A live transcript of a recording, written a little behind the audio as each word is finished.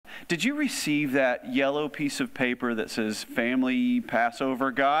Did you receive that yellow piece of paper that says Family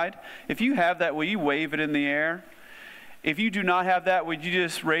Passover Guide? If you have that, will you wave it in the air? If you do not have that, would you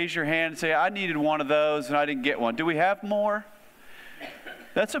just raise your hand and say, I needed one of those and I didn't get one? Do we have more?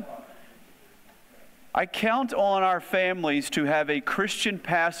 I count on our families to have a Christian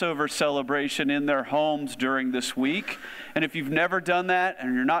Passover celebration in their homes during this week. And if you've never done that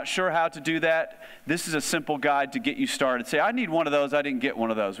and you're not sure how to do that, this is a simple guide to get you started. Say, I need one of those, I didn't get one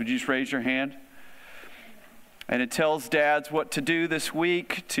of those. Would you just raise your hand? And it tells dads what to do this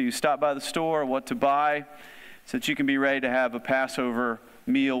week, to stop by the store, what to buy, so that you can be ready to have a Passover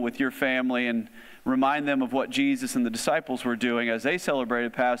meal with your family and remind them of what Jesus and the disciples were doing as they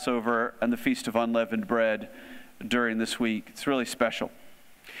celebrated Passover and the Feast of Unleavened Bread during this week. It's really special.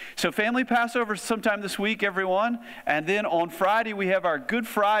 So Family Passover sometime this week, everyone. And then on Friday, we have our Good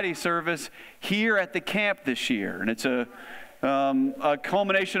Friday service here at the camp this year. And it's a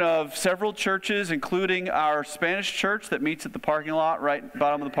culmination of several churches, including our Spanish church that meets at the parking lot, right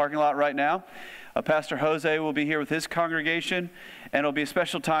bottom of the parking lot right now. Pastor Jose will be here with his congregation, and it'll be a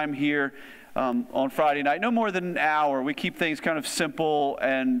special time here on Friday night. No more than an hour. We keep things kind of simple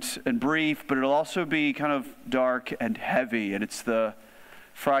and brief, but it'll also be kind of dark and heavy. And it's the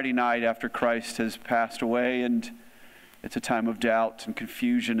Friday night after Christ has passed away, and it's a time of doubt and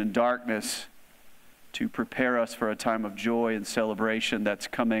confusion and darkness to prepare us for a time of joy and celebration that's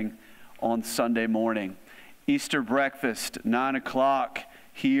coming on Sunday morning. Easter breakfast, 9 o'clock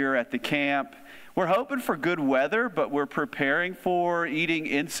here at the camp. We're hoping for good weather, but we're preparing for eating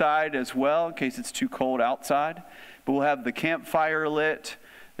inside as well in case it's too cold outside. But we'll have the campfire lit.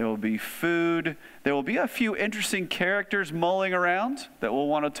 There will be food. There will be a few interesting characters mulling around that will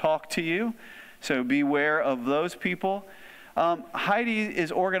want to talk to you. So beware of those people. Heidi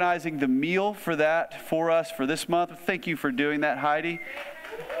is organizing the meal for that for us for this month. Thank you for doing that, Heidi.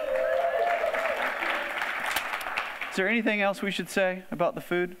 Is there anything else we should say about the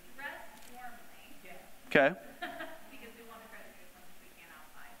food? Okay. Because we want to try to do as much as we can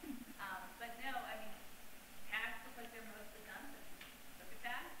outside. But no, I mean, tags look like they're mostly done. Look at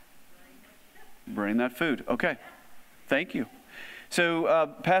that. Bring that food. Okay. Thank you.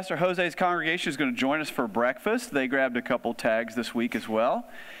 So Pastor Jose's congregation is going to join us for breakfast. They grabbed a couple tags this week as well.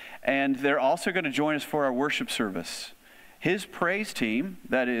 And they're also going to join us for our worship service. His praise team,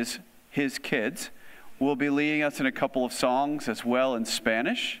 that is his kids, will be leading us in a couple of songs as well in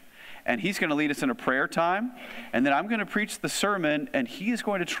Spanish. And he's going to lead us in a prayer time. And then I'm going to preach the sermon, and he is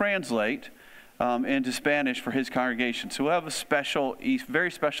going to translate into Spanish for his congregation. So we'll have a very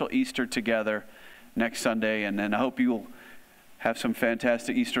special Easter together next Sunday. And then I hope you'll have some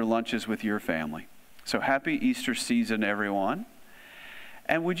fantastic Easter lunches with your family. So happy Easter season, everyone.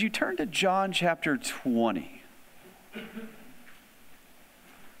 And would you turn to John chapter 20?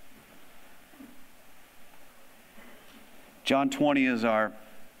 John 20 is our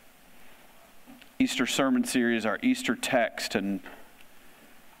Easter sermon series, our Easter text, and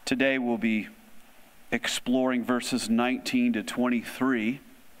today we'll be exploring verses 19 to 23.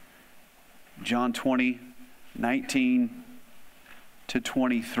 John 20, 19 to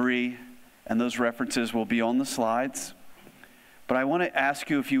 23, and those references will be on the slides. But I want to ask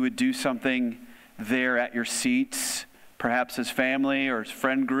you if you would do something there at your seats, perhaps as family or as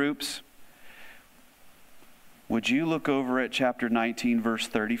friend groups. Would you look over at chapter 19, verse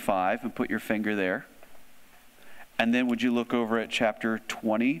 35 and put your finger there? And then would you look over at chapter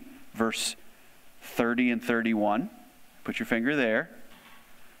 20, verse 30 and 31? Put your finger there.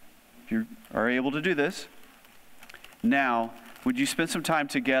 If you are able to do this. Now, would you spend some time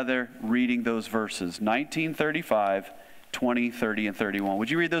together reading those verses? 19, 35, 20, 30, and 31. Would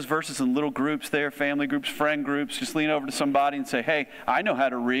you read those verses in little groups there, family groups, friend groups? Just lean over to somebody and say, hey, I know how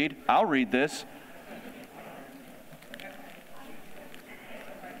to read. I'll read this.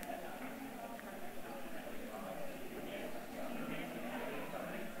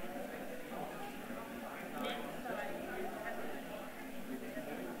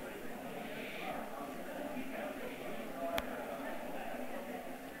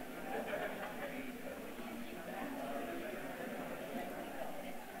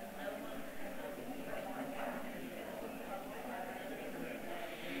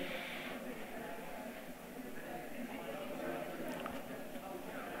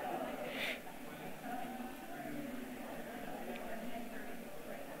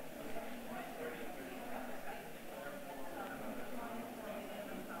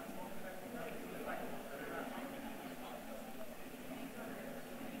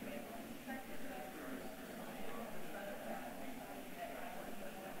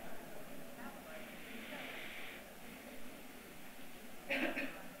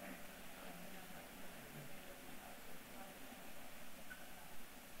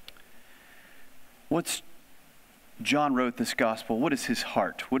 John wrote this gospel. What is his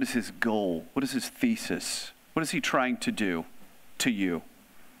heart? What is his goal? What is his thesis? What is he trying to do to you?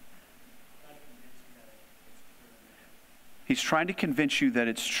 He's trying to convince you that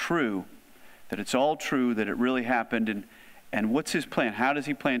it's true, that it's all true, that it really happened. And what's his plan? How does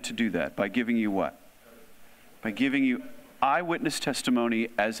he plan to do that? By giving you what? By giving you eyewitness testimony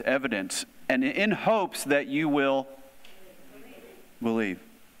as evidence, and in hopes that you will believe.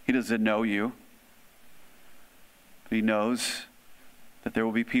 He doesn't know you. He knows that there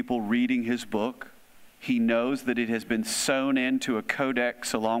will be people reading his book. He knows that it has been sewn into a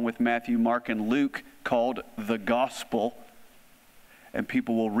codex along with Matthew, Mark, and Luke called the Gospel. And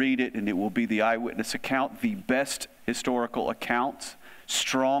people will read it, and it will be the eyewitness account, the best historical accounts,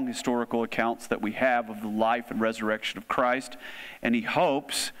 strong historical accounts that we have of the life and resurrection of Christ. And he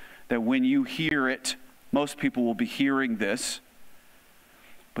hopes that when you hear it, most people will be hearing this,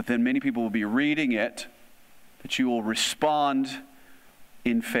 but then many people will be reading it, that you will respond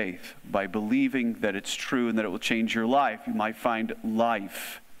in faith by believing that it's true and that it will change your life. You might find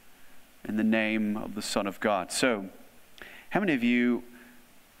life in the name of the Son of God. So, how many of you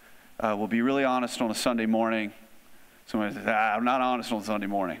will be really honest on a Sunday morning? Somebody says, I'm not honest on Sunday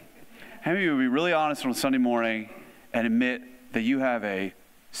morning. How many of you will be really honest on a Sunday morning and admit that you have a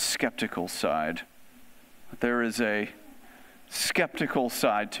skeptical side? That there is a skeptical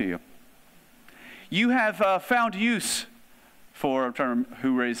side to you. You have found use for, I'm trying to remember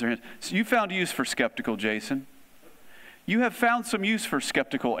who raised their hand. So you found use for skeptical Jason. You have found some use for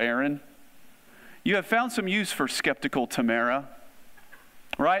skeptical Aaron. You have found some use for skeptical Tamara.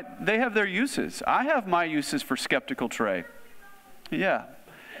 Right? They have their uses. I have my uses for skeptical Trey. Yeah.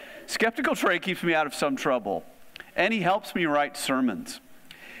 Skeptical Trey keeps me out of some trouble. And he helps me write sermons.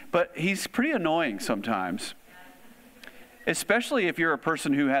 But he's pretty annoying sometimes. Especially if you're a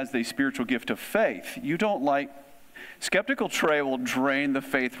person who has the spiritual gift of faith. You don't like... Skeptical Trey will drain the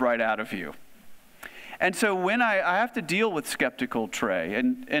faith right out of you. And so when I have to deal with skeptical Trey,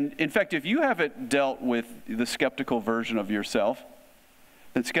 and in fact, if you haven't dealt with the skeptical version of yourself,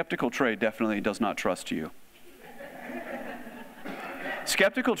 then skeptical Trey definitely does not trust you.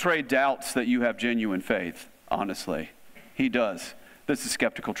 Skeptical Trey doubts that you have genuine faith, honestly. He does. This is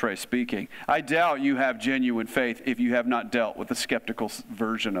skeptical Trey speaking. I doubt you have genuine faith if you have not dealt with the skeptical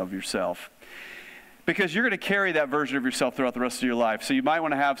version of yourself. Because you're going to carry that version of yourself throughout the rest of your life. So you might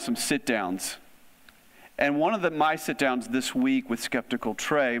want to have some sit-downs. And one of my sit-downs this week with skeptical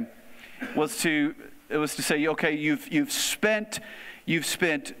Trey was to say, okay, you've spent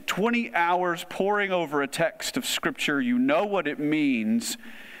 20 hours poring over a text of Scripture. You know what it means,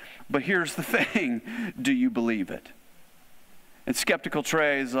 but here's the thing: do you believe it? And skeptical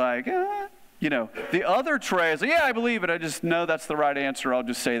Trey is like, the other Trey is like, yeah, I believe it. I just know that's the right answer. I'll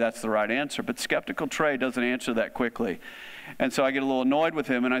just say that's the right answer. But skeptical Trey doesn't answer that quickly. And so I get a little annoyed with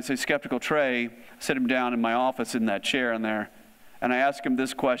him, and I say, skeptical Trey, sit him down in my office in that chair in there, and I ask him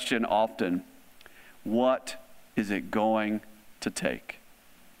this question often: what is it going to take?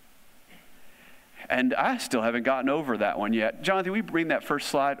 And I still haven't gotten over that one yet. Jonathan, we bring that first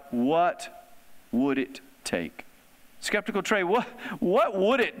slide. What would it take? Skeptical Trey, what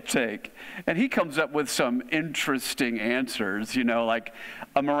would it take? And he comes up with some interesting answers, like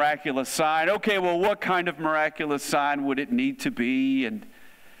a miraculous sign. Okay, well, what kind of miraculous sign would it need to be?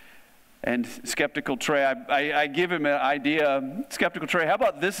 And skeptical Trey, I give him an idea. Skeptical Trey, how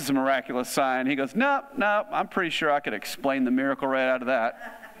about this is a miraculous sign? He goes, no, I'm pretty sure I could explain the miracle right out of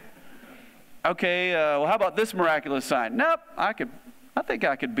that. Okay, well, how about this miraculous sign? Nope, I think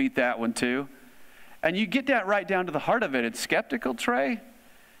I could beat that one too. And you get that right down to the heart of it. It's skeptical Trey.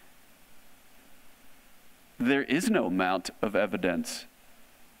 There is no amount of evidence,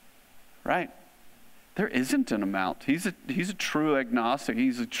 right? There isn't an amount. He's a true agnostic.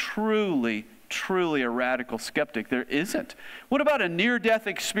 He's a truly a radical skeptic. There isn't. What about a near-death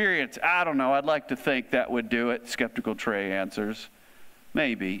experience? I don't know. I'd like to think that would do it. Skeptical Trey answers,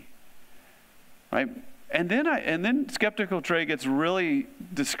 maybe, right? And then skeptical Trey gets really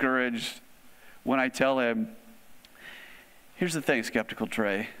discouraged when I tell him, here's the thing, skeptical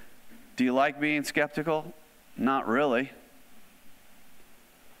Trey. Do you like being skeptical? Not really.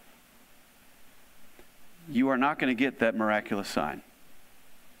 You are not going to get that miraculous sign.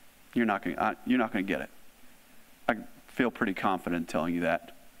 You're not going to get it. I feel pretty confident telling you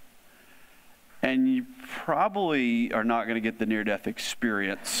that. And you probably are not going to get the near-death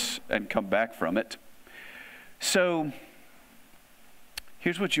experience and come back from it. So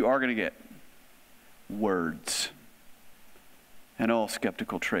here's what you are going to get. Words. And all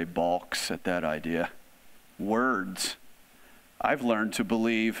skeptical Trey balks at that idea. Words. I've learned to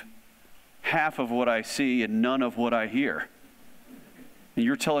believe half of what I see and none of what I hear. And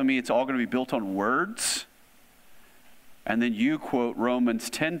you're telling me it's all going to be built on words? And then you quote Romans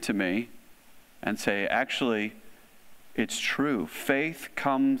 10 to me and say, actually, it's true. Faith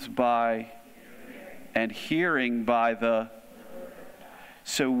comes by and hearing by the...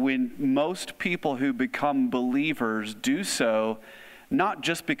 So when most people who become believers do so, not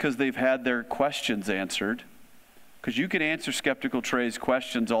just because they've had their questions answered, because you can answer Skeptical Trey's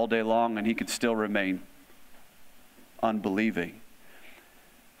questions all day long and he could still remain unbelieving.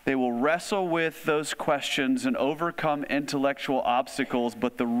 They will wrestle with those questions and overcome intellectual obstacles,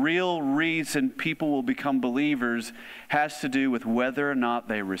 but the real reason people will become believers has to do with whether or not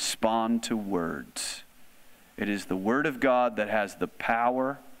they respond to words. It is the Word of God that has the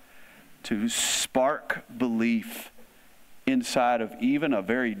power to spark belief inside of even a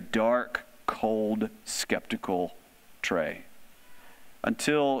very dark, cold, skeptical Trey.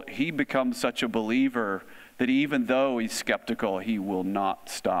 Until he becomes such a believer that even though he's skeptical, he will not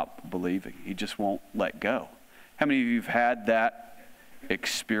stop believing. He just won't let go. How many of you have had that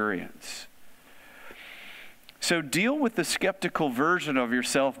experience? So deal with the skeptical version of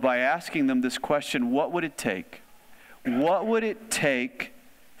yourself by asking them this question: what would it take? What would it take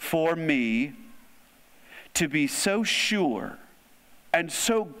for me to be so sure and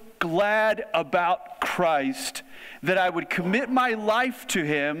so glad about Christ that I would commit my life to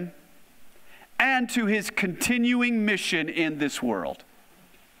Him and to His continuing mission in this world?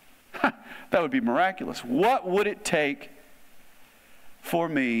 That would be miraculous. What would it take for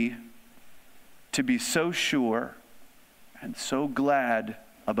me to be so sure and so glad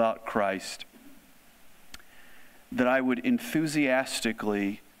about Christ that I would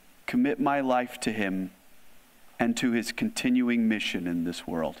enthusiastically commit my life to Him and to His continuing mission in this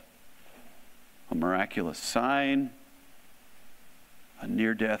world? A miraculous sign, a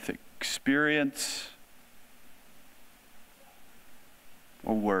near-death experience,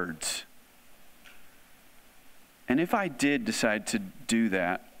 or words? And if I did decide to do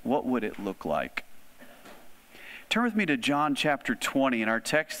that, what would it look like? Turn with me to John chapter 20, and our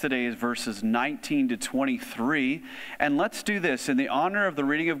text today is verses 19 to 23. And let's do this. In the honor of the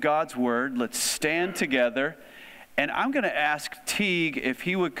reading of God's Word, let's stand together. And I'm going to ask Teague if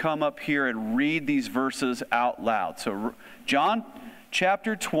he would come up here and read these verses out loud. So John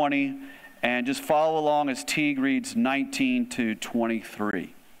chapter 20, and just follow along as Teague reads 19 to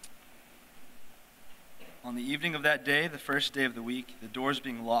 23. On the evening of that day, the first day of the week, the doors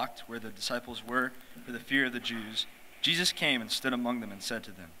being locked where the disciples were for the fear of the Jews, Jesus came and stood among them and said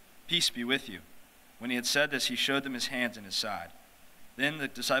to them, "Peace be with you." When he had said this, he showed them his hands and his side. Then the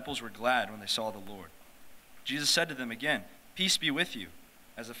disciples were glad when they saw the Lord. Jesus said to them again, "Peace be with you.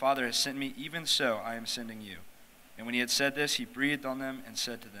 As the Father has sent me, even so I am sending you." And when he had said this, he breathed on them and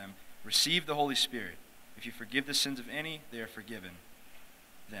said to them, "Receive the Holy Spirit. If you forgive the sins of any, they are forgiven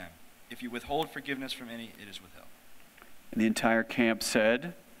them. If you withhold forgiveness from any, it is withheld." And the entire camp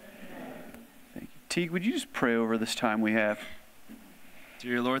said, Thank you. Teague, would you just pray over this time we have?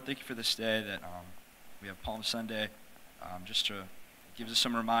 Dear Lord, thank you for this day that we have Palm Sunday, just to give us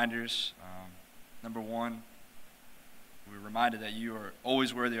some reminders. Number one, we're reminded that you are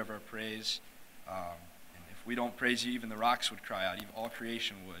always worthy of our praise. And if we don't praise you, even the rocks would cry out, even all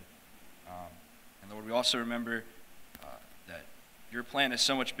creation would. And Lord, we also remember that your plan is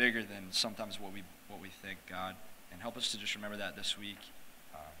so much bigger than sometimes what we think, God. And help us to just remember that this week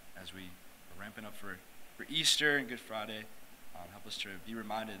as we are ramping up for Easter and Good Friday. Help us to be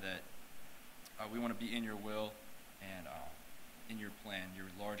reminded that we want to be in your will and in your plan, your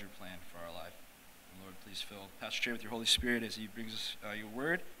larger plan for our life. And Lord, please fill Pastor Trey with your Holy Spirit as he brings us your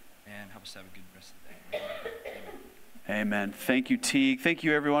word, and help us to have a good rest of the day. Amen. Amen. Thank you, Teague. Thank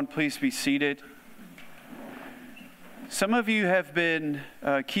you, everyone. Please be seated. Some of you have been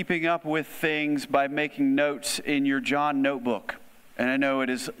keeping up with things by making notes in your John notebook. And I know it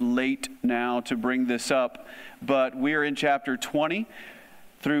is late now to bring this up, but we're in chapter 20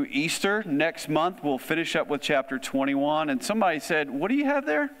 through Easter. Next month, we'll finish up with chapter 21. And somebody said, "What do you have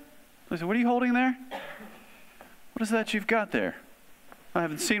there?" I said, "What are you holding there?" "What is that you've got there?" "I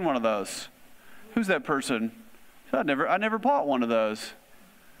haven't seen one of those." "Who's that person?" I never bought one of those."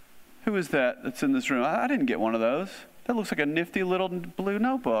 "Who is that that's in this room?" I didn't get one of those. That looks like a nifty little blue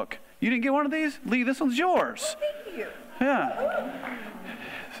notebook. You didn't get one of these? Lee, this one's yours. Thank you. Yeah.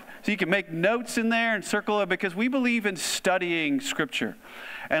 So you can make notes in there and circle it, because we believe in studying Scripture.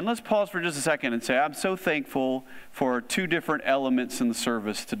 And let's pause for just a second and say, I'm so thankful for two different elements in the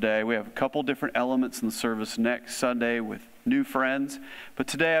service today. We have a couple different elements in the service next Sunday with new friends. But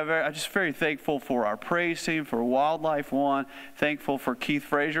today I'm just very thankful for our praise team, for Wildlife One, thankful for Keith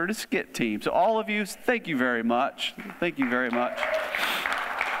Frazier, and Skit team. So all of you, thank you very much. Thank you very much.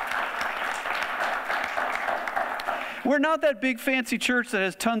 We're not that big fancy church that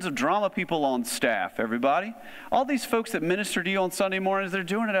has tons of drama people on staff, everybody. All these folks that minister to you on Sunday mornings, they're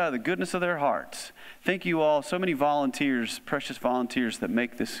doing it out of the goodness of their hearts. Thank you all, so many volunteers, precious volunteers that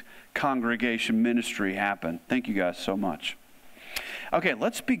make this congregation ministry happen. Thank you guys so much. Okay,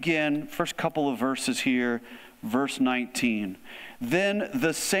 let's begin. First couple of verses here, verse 19. Then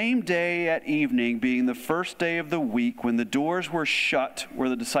the same day at evening, being the first day of the week, when the doors were shut where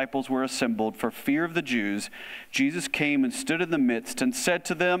the disciples were assembled for fear of the Jews, Jesus came and stood in the midst and said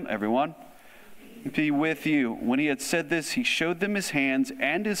to them, everyone, be with you. When he had said this, he showed them his hands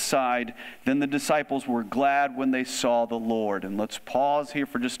and his side. Then the disciples were glad when they saw the Lord. And let's pause here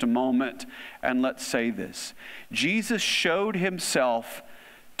for just a moment and let's say this. Jesus showed himself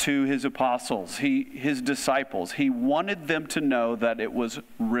to his apostles, his disciples. He wanted them to know that it was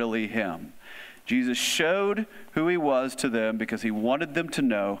really him. Jesus showed who he was to them because he wanted them to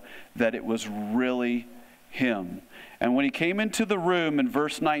know that it was really him. And when he came into the room in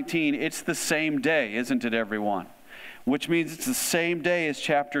verse 19, it's the same day, isn't it, everyone? Which means it's the same day as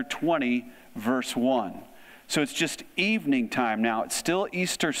chapter 20, verse 1. So it's just evening time now. It's still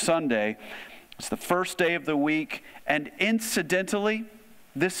Easter Sunday. It's the first day of the week. And incidentally,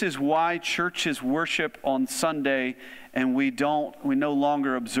 this is why churches worship on Sunday and we no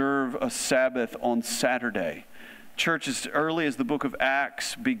longer observe a Sabbath on Saturday. Churches, early as the book of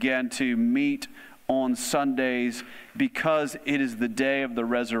Acts, began to meet on Sundays because it is the day of the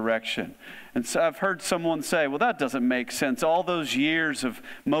resurrection. And so I've heard someone say, well, that doesn't make sense. All those years of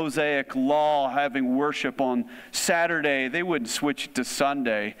Mosaic law having worship on Saturday, they wouldn't switch it to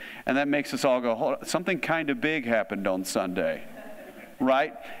Sunday. And that makes us all go, hold on, something kind of big happened on Sunday.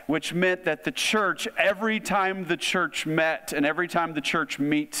 Right? Which meant that the church, every time the church met and every time the church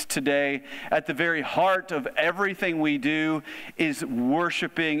meets today, at the very heart of everything we do is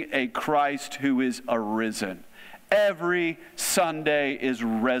worshiping a Christ who is arisen. Every Sunday is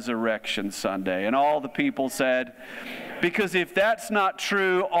Resurrection Sunday. And all the people said, because if that's not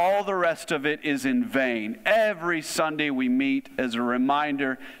true, all the rest of it is in vain. Every Sunday we meet as a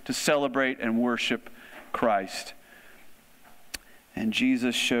reminder to celebrate and worship Christ. And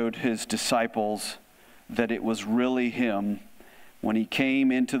Jesus showed his disciples that it was really him when he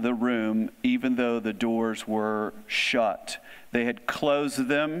came into the room, even though the doors were shut. They had closed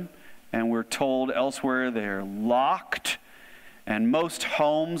them, and we're told elsewhere they're locked. And most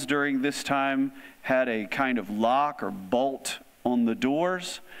homes during this time had a kind of lock or bolt on the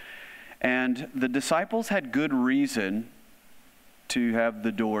doors. And the disciples had good reason to have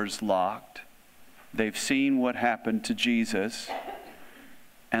the doors locked. They've seen what happened to Jesus.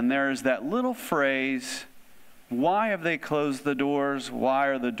 And there's that little phrase, why have they closed the doors? Why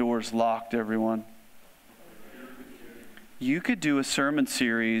are the doors locked, everyone? You could do a sermon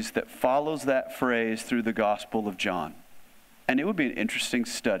series that follows that phrase through the Gospel of John. And it would be an interesting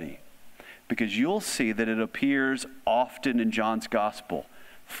study because you'll see that it appears often in John's Gospel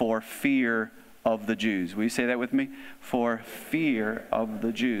for fear of the Jews. Will you say that with me? For fear of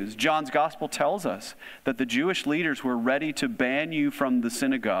the Jews. John's Gospel tells us that the Jewish leaders were ready to ban you from the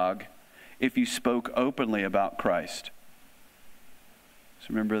synagogue if you spoke openly about Christ. So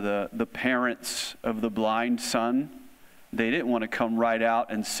remember the parents of the blind son? They didn't want to come right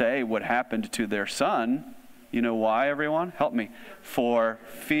out and say what happened to their son. You know why, everyone? Help me. For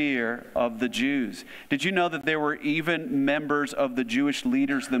fear of the Jews. Did you know that there were even members of the Jewish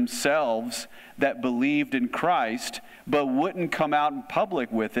leaders themselves that believed in Christ, but wouldn't come out in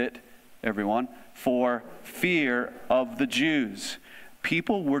public with it, everyone, for fear of the Jews?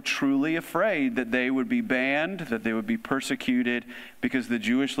 People were truly afraid that they would be banned, that they would be persecuted, because the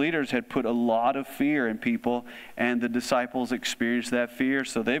Jewish leaders had put a lot of fear in people, and the disciples experienced that fear.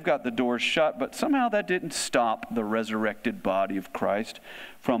 So they've got the doors shut, but somehow that didn't stop the resurrected body of Christ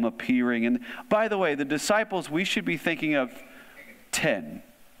from appearing. And by the way, the disciples, we should be thinking of 10.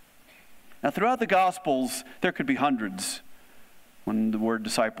 Now, throughout the Gospels, there could be hundreds when the word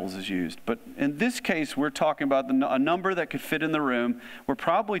disciples is used. But in this case, we're talking about a number that could fit in the room. We're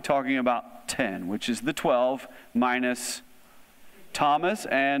probably talking about 10, which is the 12 minus Thomas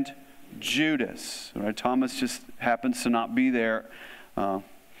and Judas. Right? Thomas just happens to not be there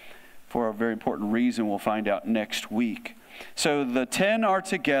for a very important reason we'll find out next week. So the 10 are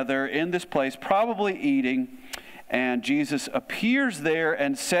together in this place, probably eating, and Jesus appears there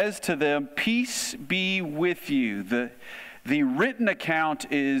and says to them, "Peace be with you." The written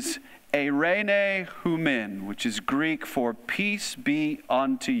account is eirene humin, which is Greek for peace be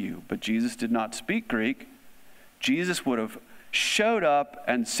unto you. But Jesus did not speak Greek. Jesus would have showed up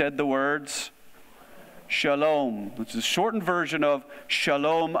and said the words shalom, which is a shortened version of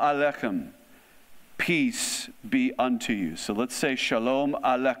shalom aleichem. Peace be unto you. So let's say shalom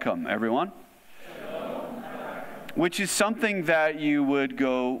aleichem, everyone. Which is something that you would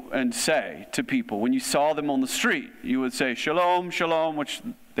go and say to people. When you saw them on the street, you would say, shalom, shalom, which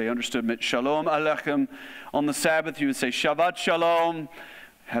they understood meant shalom aleichem. On the Sabbath, you would say, Shabbat shalom,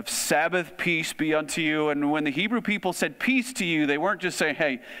 have Sabbath peace be unto you. And when the Hebrew people said peace to you, they weren't just saying,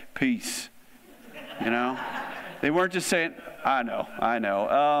 hey, peace. You know? They weren't just saying, I know.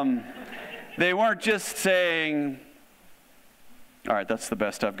 They weren't just saying, all right, that's the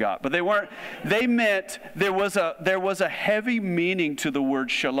best I've got. But they meant there was a heavy meaning to the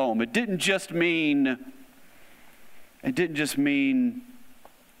word shalom. It didn't just mean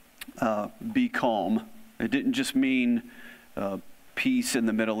be calm. It didn't just mean peace in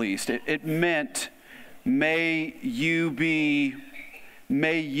the Middle East. It meant may you be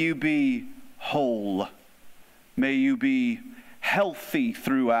whole. May you be healthy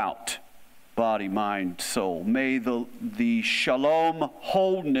throughout. Body, mind, soul. May the shalom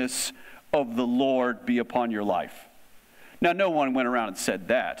wholeness of the Lord be upon your life. Now, no one went around and said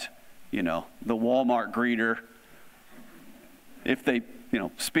that. You know, the Walmart greeter, if they,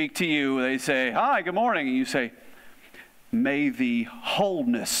 speak to you, they say, hi, good morning. And you say, may the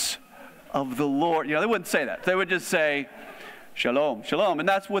wholeness of the Lord. They wouldn't say that. They would just say, shalom, shalom. And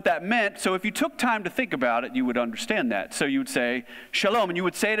that's what that meant. So if you took time to think about it, you would understand that. So you would say shalom, and you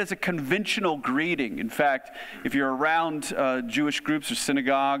would say it as a conventional greeting. In fact, if you're around Jewish groups or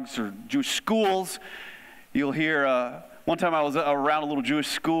synagogues or Jewish schools, you'll hear, one time I was around a little Jewish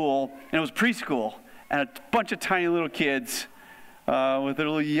school, and it was preschool, and a bunch of tiny little kids with their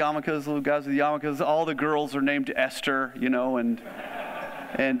little yarmulkes, little guys with yarmulkes. All the girls are named Esther,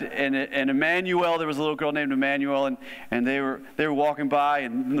 and Emmanuel, there was a little girl named Emmanuel, and they were walking by,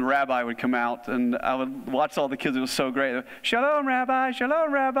 and the rabbi would come out, and I would watch all the kids. It was so great. Shalom, Rabbi,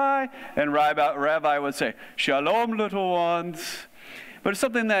 shalom, Rabbi. And rabbi would say, shalom, little ones. But it's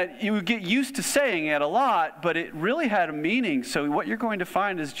something that you would get used to saying it a lot, but it really had a meaning. So what you're going to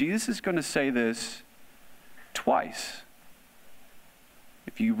find is Jesus is going to say this twice.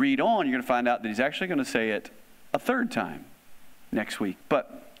 If you read on, you're going to find out that he's actually going to say it a third time next week.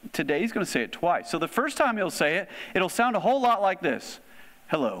 But today he's going to say it twice. So the first time he'll say it, it'll sound a whole lot like this.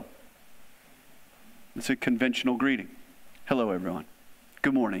 Hello. It's a conventional greeting. Hello, everyone.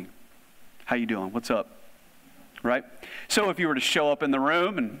 Good morning. How you doing? What's up? Right? So if you were to show up in the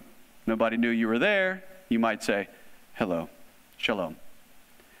room and nobody knew you were there, you might say, hello, shalom.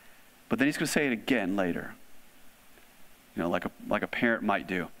 But then he's going to say it again later. Like a parent might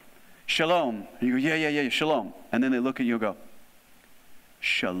do. Shalom. And you go, yeah, shalom. And then they look at you and go,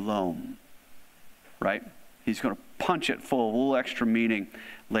 shalom, right? He's going to punch it full of a little extra meaning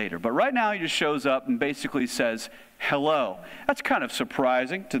later. But right now he just shows up and basically says, hello. That's kind of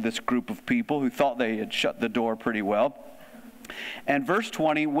surprising to this group of people who thought they had shut the door pretty well. And verse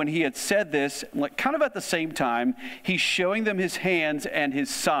 20, when he had said this, kind of at the same time, he's showing them his hands and his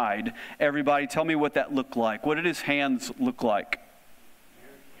side. Everybody tell me what that looked like. What did his hands look like?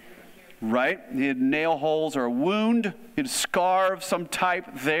 Right? He had nail holes or a wound. He had a scar of some type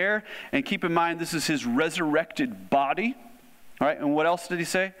there. And keep in mind, this is his resurrected body. All right? And what else did he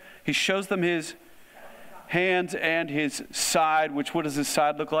say? He shows them his hands and his side, which what does his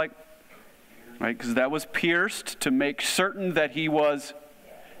side look like? Right? Because that was pierced to make certain that he was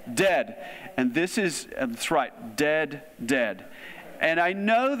dead. And that's right, dead. And I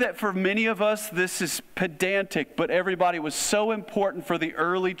know that for many of us, this is pedantic, but everybody, it was so important for the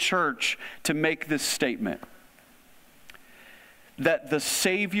early church to make this statement. That the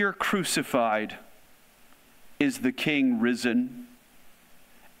Savior crucified is the King risen,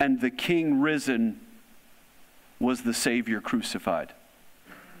 and the King risen was the Savior crucified.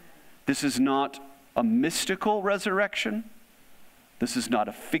 This is not a mystical resurrection. This is not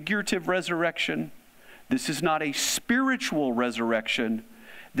a figurative resurrection. This is not a spiritual resurrection.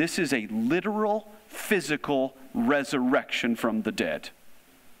 This is a literal, physical resurrection from the dead.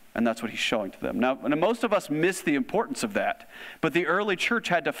 And that's what he's showing to them. Now, most of us miss the importance of that. But the early church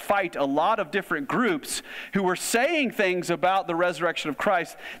had to fight a lot of different groups who were saying things about the resurrection of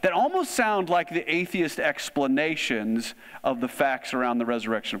Christ that almost sound like the atheist explanations of the facts around the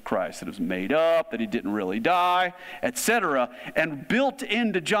resurrection of Christ. That it was made up, that he didn't really die, etc. And built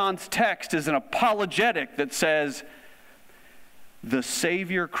into John's text is an apologetic that says, the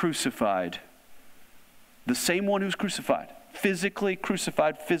Savior crucified, the same one who's crucified, physically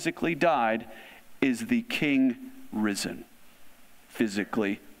crucified, physically died, is the King risen.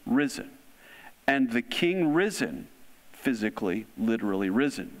 Physically risen. And the King risen, physically, literally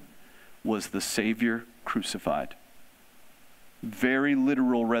risen, was the Savior crucified. Very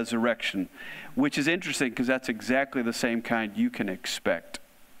literal resurrection, which is interesting because that's exactly the same kind you can expect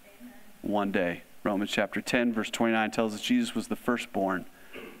one day. Romans chapter 10, verse 29 tells us Jesus was the firstborn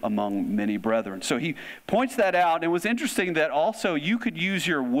among many brethren. So he points that out. It was interesting that also you could use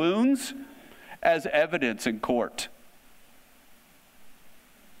your wounds as evidence in court.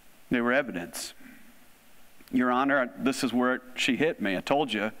 They were evidence. Your Honor, this is where she hit me. I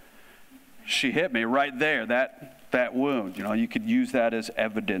told you. She hit me right there, that wound. You know, you could use that as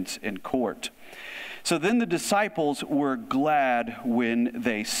evidence in court. So then the disciples were glad when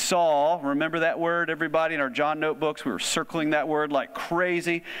they saw, remember that word, everybody, in our John notebooks? We were circling that word like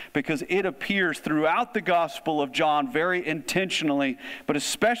crazy because it appears throughout the Gospel of John very intentionally, but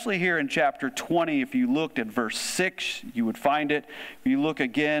especially here in chapter 20. If you looked at verse 6, you would find it. If you look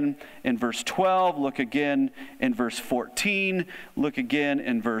again in verse 12, look again in verse 14, look again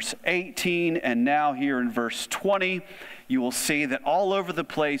in verse 18, and now here in verse 20, you will see that all over the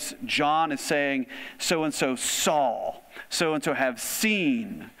place, John is saying, so-and-so saw, so-and-so have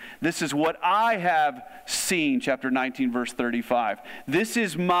seen. This is what I have seen, chapter 19, verse 35. This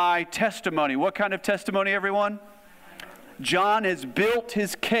is my testimony. What kind of testimony, everyone? John has built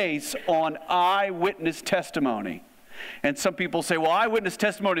his case on eyewitness testimony. And some people say, well, eyewitness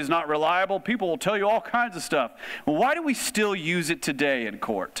testimony is not reliable. People will tell you all kinds of stuff. Well, why do we still use it today in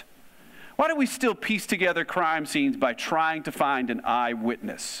court? Why do we still piece together crime scenes by trying to find an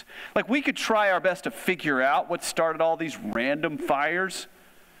eyewitness? Like, we could try our best to figure out what started all these random fires.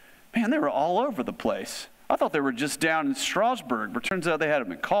 Man, they were all over the place. I thought they were just down in Strasburg, but turns out they had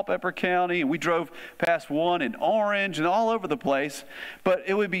them in Culpeper County, and we drove past one in Orange and all over the place. But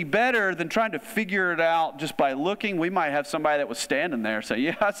it would be better than trying to figure it out just by looking. We might have somebody that was standing there say,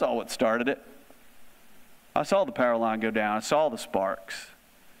 yeah, I saw what started it. I saw the power line go down. I saw the sparks.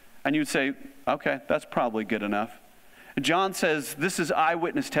 And you'd say, okay, that's probably good enough. John says, this is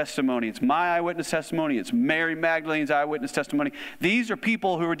eyewitness testimony. It's my eyewitness testimony. It's Mary Magdalene's eyewitness testimony. These are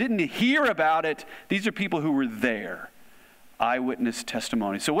people who didn't hear about it. These are people who were there. Eyewitness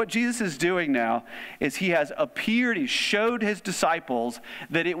testimony. So what Jesus is doing now is he has appeared, he showed his disciples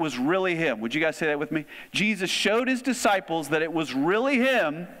that it was really him. Would you guys say that with me? Jesus showed his disciples that it was really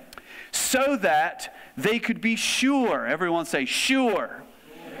him so that they could be sure. Everyone say, sure.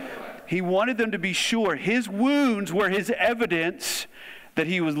 He wanted them to be sure. His wounds were his evidence that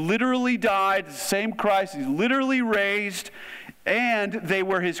he was literally died, the same Christ, he's literally raised, and they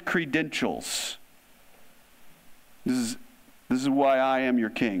were his credentials. This is why I am your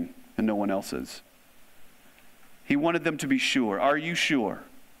king and no one else is. He wanted them to be sure. Are you sure?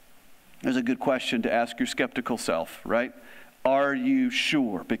 There's a good question to ask your skeptical self, right? Are you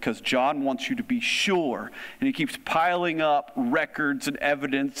sure? Because John wants you to be sure. And he keeps piling up records and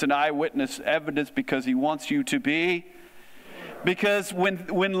evidence and eyewitness evidence because he wants you to be. Because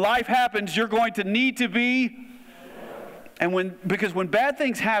when life happens, you're going to need to be. And because when bad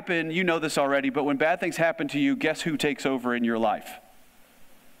things happen, you know this already, but when bad things happen to you, guess who takes over in your life?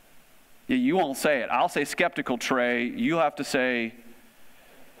 Yeah, you won't say it. I'll say skeptical Trey. You'll have to say,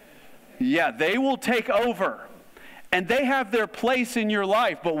 yeah, they will take over. And they have their place in your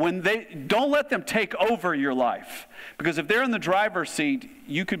life, but don't let them take over your life. Because if they're in the driver's seat,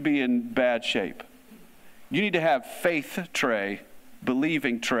 you could be in bad shape. You need to have faith Trey,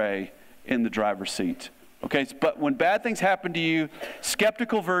 believing Trey in the driver's seat. Okay, but when bad things happen to you,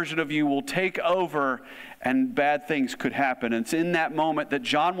 skeptical version of you will take over and bad things could happen. And it's in that moment that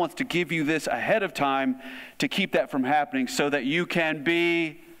John wants to give you this ahead of time to keep that from happening so that you can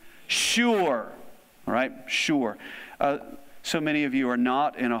be sure. All right, sure. So many of you are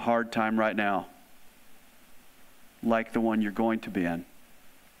not in a hard time right now, like the one you're going to be in.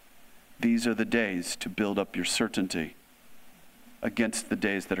 These are the days to build up your certainty against the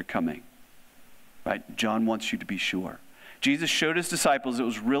days that are coming. Right? John wants you to be sure. Jesus showed his disciples it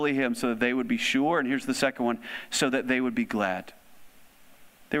was really him so that they would be sure. And here's the second one, so that they would be glad.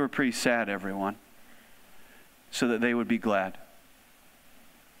 They were pretty sad, everyone. So that they would be glad.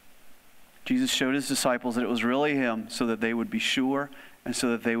 Jesus showed his disciples that it was really him so that they would be sure and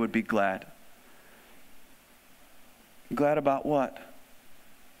so that they would be glad. Glad about what?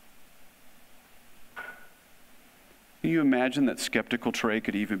 Can you imagine that skeptical Trey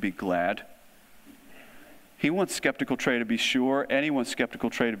could even be glad? He wants skeptical Trey to be sure, and he wants skeptical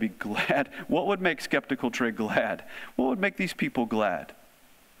Trey to be glad. What would make skeptical Trey glad? What would make these people glad?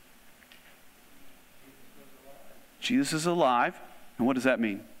 Jesus is alive. And what does that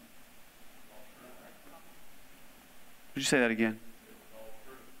mean? Would you say that again?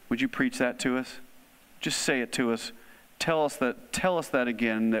 Would you preach that to us? Just say it to us. Tell us that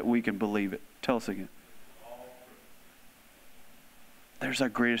again, that we can believe it. Tell us again. There's our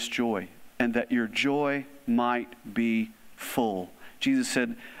greatest joy, and that your joy might be full. Jesus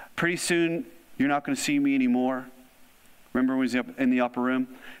said, pretty soon you're not going to see me anymore. Remember when he was in the upper room?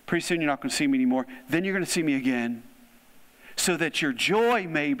 Pretty soon you're not going to see me anymore. Then you're going to see me again, so that your joy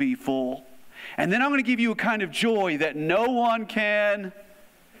may be full. And then I'm going to give you a kind of joy that no one can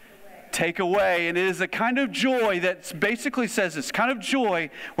take away. And it is a kind of joy that basically says, this kind of joy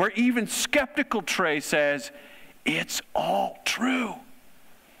where even skeptical Trey says, it's all true.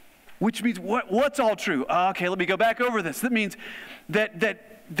 Which means, what's all true? Okay, let me go back over this. That means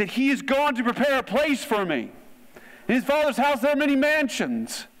that he has gone to prepare a place for me. In his Father's house there are many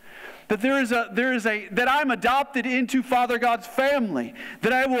mansions. That that I'm adopted into Father God's family.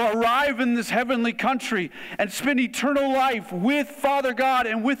 That I will arrive in this heavenly country and spend eternal life with Father God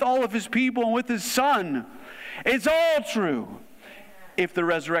and with all of his people and with his Son. It's all true if the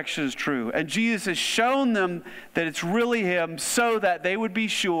resurrection is true. And Jesus has shown them that it's really him so that they would be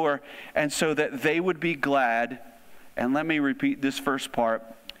sure and so that they would be glad. And let me repeat this first part.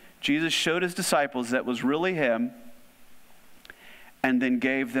 Jesus showed his disciples that was really him, and then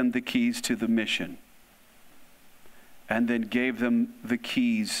gave them the keys to the mission. And then gave them the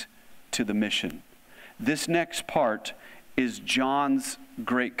keys to the mission. This next part is John's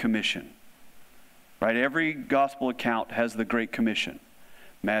Great Commission. Right? Every gospel account has the Great Commission.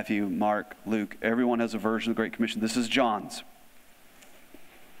 Matthew, Mark, Luke, everyone has a version of the Great Commission. This is John's.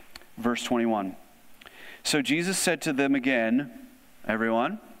 Verse 21. So Jesus said to them again,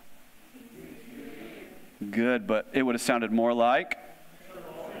 everyone? Good, but it would have sounded more like?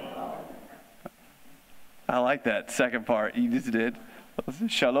 I like that second part you just did.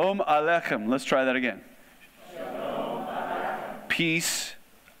 Shalom Aleichem. Let's try that again. Shalom Aleichem. Peace.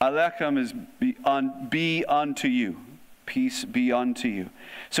 Aleichem is be unto you. Peace be unto you.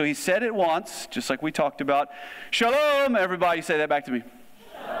 So he said it once, just like we talked about. Shalom. Everybody say that back to me.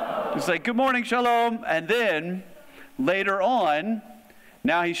 Shalom. It's like, good morning, shalom. And then later on,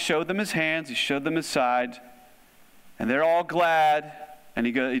 now he showed them his hands. He showed them his side. And they're all glad. And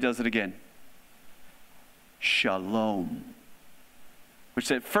he does it again. Shalom. Which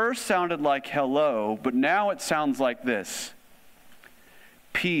at first sounded like hello, but now it sounds like this.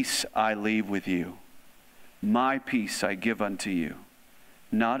 Peace I leave with you. My peace I give unto you.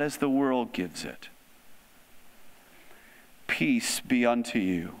 Not as the world gives it. Peace be unto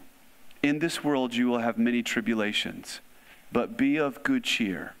you. In this world you will have many tribulations, but be of good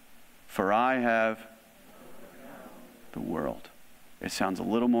cheer, for I have the world. It sounds a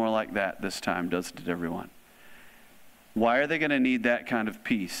little more like that this time, doesn't it, everyone? Why are they going to need that kind of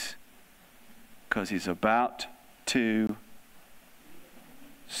peace? Because he's about to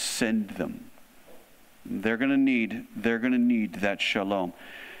send them. They're going to need that shalom.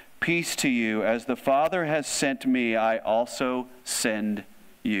 Peace to you. As the Father has sent me, I also send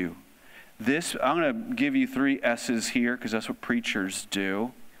you. I'm going to give you 3 S's here because that's what preachers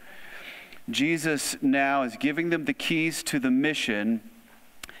do. Jesus now is giving them the keys to the mission,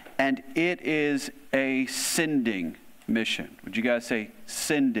 and it is a sending mission. Would you guys say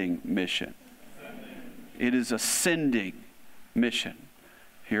sending mission? It is a sending mission.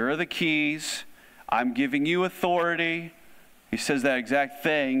 Here are the keys. I'm giving you authority. He says that exact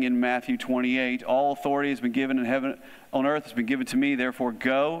thing in Matthew 28. All authority has been given in heaven, on earth has been given to me. Therefore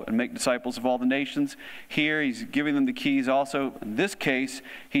go and make disciples of all the nations. Here he's giving them the keys also. In this case,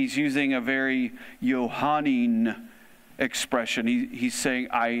 he's using a very Johannine expression. He's saying,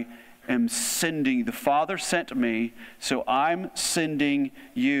 I am sending, the Father sent me, so I'm sending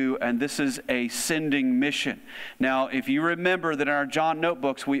you, and this is a sending mission. Now, if you remember that in our John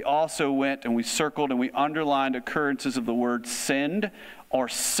notebooks, we also went and we circled and we underlined occurrences of the word send or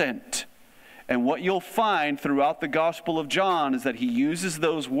sent. And what you'll find throughout the Gospel of John is that he uses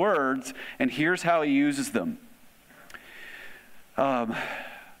those words, and here's how he uses them.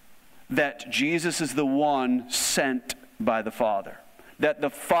 That Jesus is the one sent by the Father. That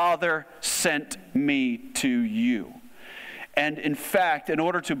the Father sent me to you. And in fact, in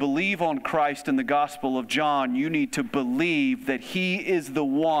order to believe on Christ in the Gospel of John, you need to believe that he is the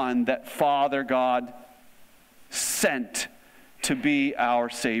one that Father God sent to be our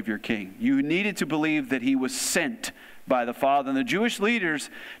Savior King. You needed to believe that he was sent by the Father. And the Jewish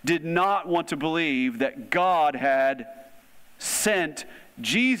leaders did not want to believe that God had sent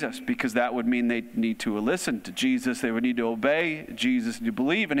Jesus, because that would mean they need to listen to Jesus. They would need to obey Jesus, to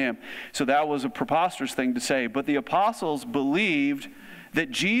believe in him. So that was a preposterous thing to say. But the apostles believed that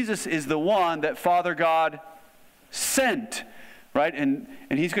Jesus is the one that Father God sent, right? And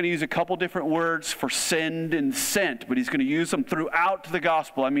he's going to use a couple different words for send and sent, but he's going to use them throughout the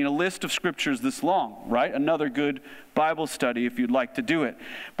gospel. I mean, a list of scriptures this long, right? Another good Bible study if you'd like to do it.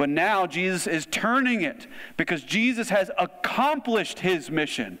 But now Jesus is turning it because Jesus has accomplished his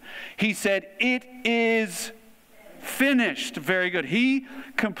mission. He said, "It is finished." Very good. He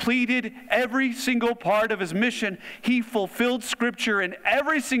completed every single part of his mission. He fulfilled Scripture in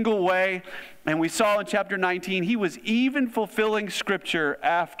every single way. And we saw in chapter 19, he was even fulfilling Scripture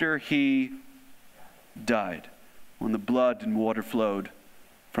after he died, when the blood and water flowed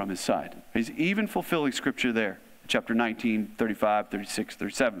from his side. He's even fulfilling Scripture there. Chapter 19, 35, 36,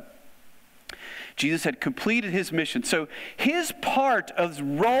 37. Jesus had completed his mission. So his part of his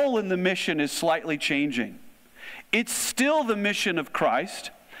role in the mission is slightly changing. It's still the mission of Christ.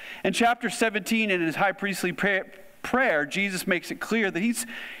 In chapter 17, in his high priestly prayer, Jesus makes it clear that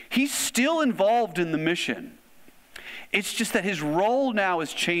he's still involved in the mission. It's just that his role now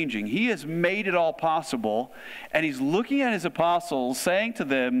is changing. He has made it all possible, and he's looking at his apostles, saying to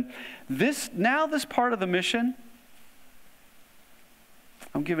them, this part of the mission,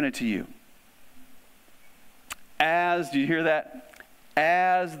 I'm giving it to you. Do you hear that?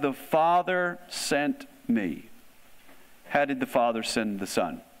 As the Father sent me. How did the Father send the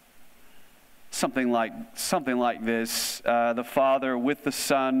Son? Something like this. The Father with the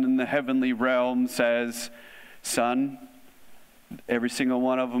Son in the heavenly realm says, "Son, every single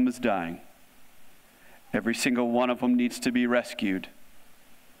one of them is dying. Every single one of them needs to be rescued.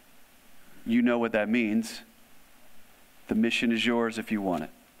 You know what that means. The mission is yours if you want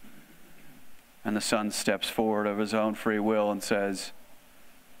it." And the Son steps forward of his own free will and says,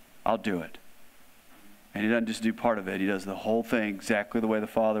 "I'll do it." And he doesn't just do part of it. He does the whole thing exactly the way the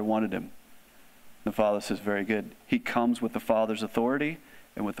Father wanted him. The Father says, very good. He comes with the Father's authority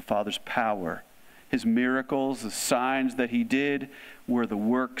and with the Father's power. His miracles, the signs that he did were the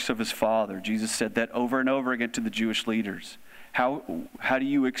works of his Father. Jesus said that over and over again to the Jewish leaders. How do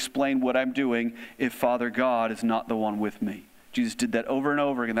you explain what I'm doing if Father God is not the one with me? Jesus did that over and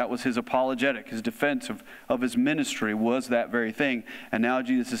over again. That was his apologetic. His defense of his ministry was that very thing. And now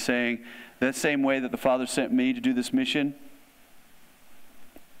Jesus is saying, that same way that the Father sent me to do this mission,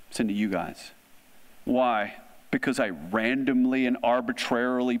 send to you guys. Why? Because I randomly and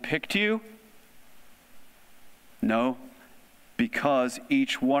arbitrarily picked you? No, because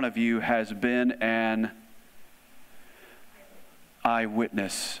each one of you has been an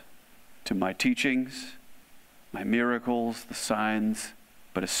eyewitness to my teachings, my miracles, the signs,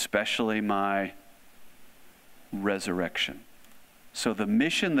 but especially my resurrection. So the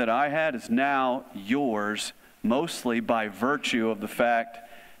mission that I had is now yours, mostly by virtue of the fact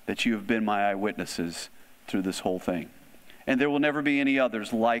that you have been my eyewitnesses through this whole thing. And there will never be any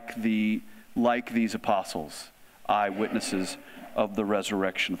others like these apostles, eyewitnesses of the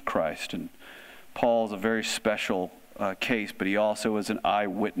resurrection of Christ. And Paul is a very special case, but he also is an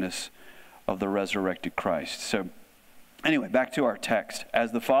eyewitness of the resurrected Christ. So anyway, back to our text.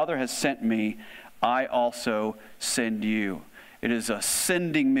 As the Father has sent me, I also send you. It is a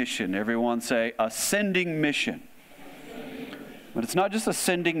sending mission. Everyone say, a sending mission. But it's not just a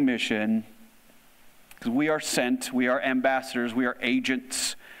sending mission, because we are sent, we are ambassadors, we are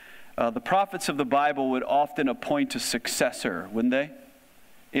agents. The prophets of the Bible would often appoint a successor, wouldn't they?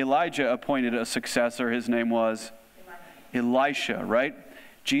 Elijah appointed a successor. His name was Elisha, right?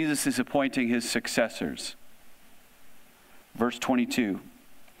 Jesus is appointing his successors. Verse 22.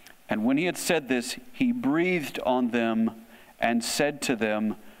 And when he had said this, he breathed on them and said to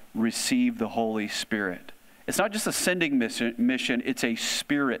them, receive the Holy Spirit. It's not just a sending mission, it's a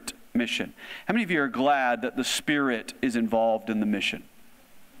spirit mission. How many of you are glad that the Spirit is involved in the mission?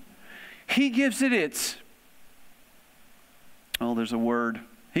 He gives it its, there's a word.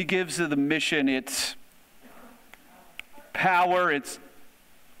 He gives the mission its power, its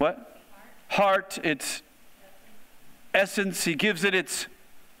what? Heart, its essence. He gives it its...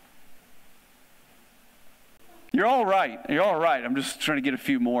 You're all right. You're all right. I'm just trying to get a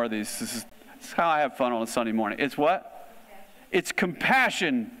few more of these. This is how I have fun on a Sunday morning. It's what? It's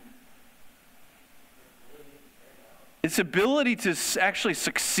compassion. Its ability to actually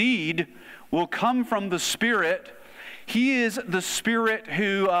succeed will come from the Spirit. He is the Spirit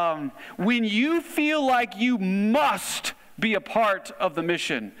who, when you feel like you must be a part of the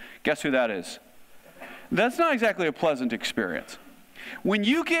mission, guess who that is? That's not exactly a pleasant experience. When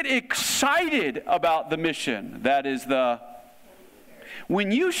you get excited about the mission, that is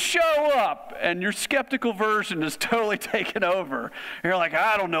When you show up and your skeptical version is totally taken over, you're like,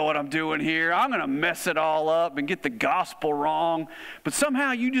 I don't know what I'm doing here. I'm going to mess it all up and get the gospel wrong. But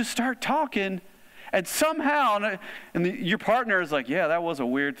somehow you just start talking, and somehow, your partner is like, yeah, that was a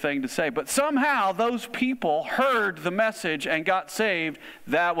weird thing to say. But somehow those people heard the message and got saved.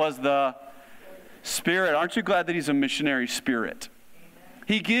 That was the Spirit. Aren't you glad that he's a missionary spirit?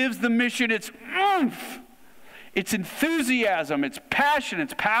 He gives the mission its oomph, its enthusiasm, its passion,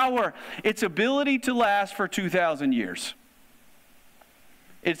 its power, its ability to last for 2,000 years.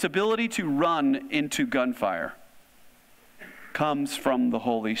 Its ability to run into gunfire comes from the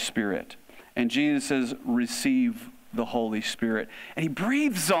Holy Spirit. And Jesus says, receive the Holy Spirit. And he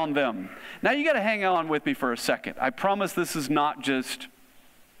breathes on them. Now you got to hang on with me for a second. I promise this is not just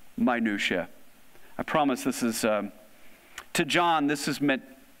minutia. I promise this is, to John, this is meant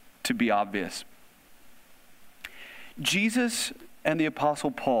to be obvious. Jesus and the Apostle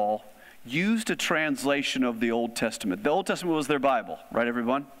Paul used a translation of the Old Testament. The Old Testament was their Bible, right,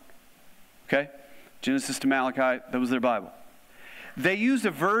 everyone? Okay? Genesis to Malachi, that was their Bible. They used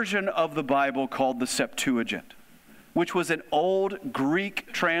a version of the Bible called the Septuagint, which was an old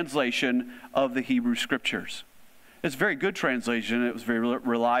Greek translation of the Hebrew Scriptures. It's a very good translation. It was very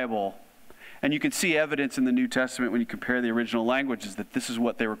reliable. And you can see evidence in the New Testament when you compare the original languages that this is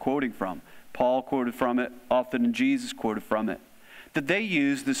what they were quoting from. Paul quoted from it often, and Jesus quoted from it. That they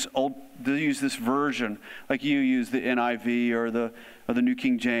use this version, like you use the NIV or the New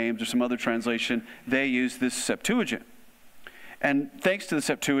King James or some other translation. They use this Septuagint. And thanks to the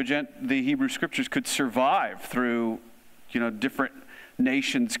Septuagint, the Hebrew Scriptures could survive through, different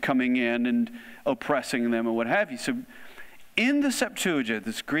nations coming in and oppressing them and what have you. So in the Septuagint,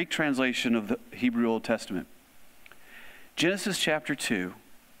 this Greek translation of the Hebrew Old Testament, Genesis chapter 2,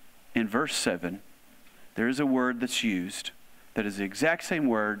 in verse 7, there is a word that's used that is the exact same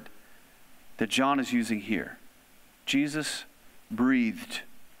word that John is using here. Jesus breathed.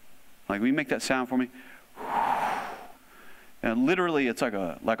 Like, will you make that sound for me? And literally, it's like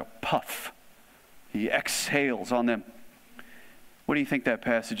a puff. He exhales on them. What do you think that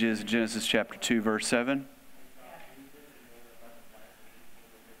passage is in Genesis chapter 2, verse 7?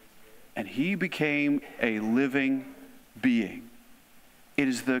 And he became a living being. It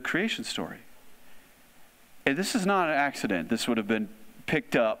is the creation story. And this is not an accident. This would have been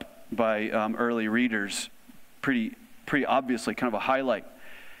picked up by early readers pretty obviously, kind of a highlight.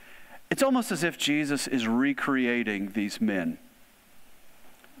 It's almost as if Jesus is recreating these men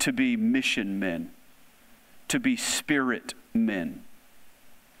to be mission men, to be spirit men,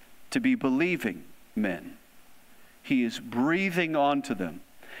 to be believing men. He is breathing onto them.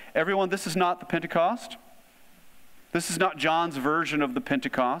 Everyone, this is not the Pentecost. This is not John's version of the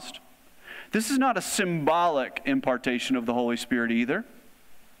Pentecost. This is not a symbolic impartation of the Holy Spirit either.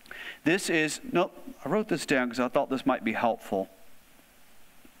 I wrote this down because I thought this might be helpful.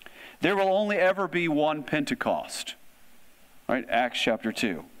 There will only ever be one Pentecost, right? Acts chapter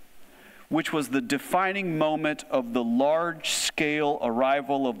 2, which was the defining moment of the large-scale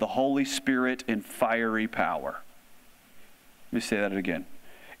arrival of the Holy Spirit in fiery power. Let me say that again.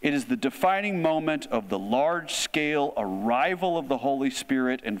 It is the defining moment of the large-scale arrival of the Holy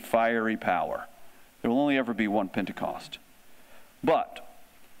Spirit in fiery power. There will only ever be one Pentecost. But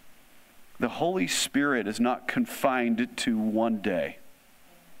the Holy Spirit is not confined to one day.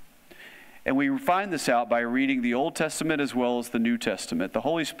 And we find this out by reading the Old Testament as well as the New Testament. The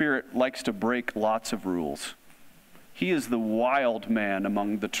Holy Spirit likes to break lots of rules. He is the wild man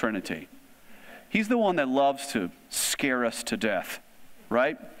among the Trinity. He's the one that loves to scare us to death,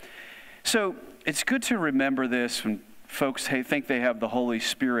 right? So it's good to remember this when folks think they have the Holy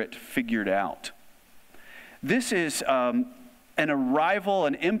Spirit figured out. This is an arrival,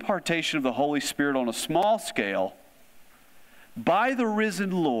 an impartation of the Holy Spirit on a small scale by the risen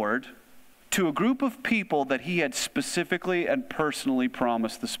Lord to a group of people that he had specifically and personally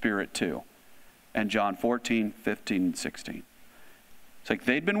promised the Spirit to. And John 14, 15, and 16. It's like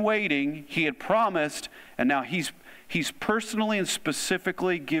they'd been waiting, he had promised, and now he's personally and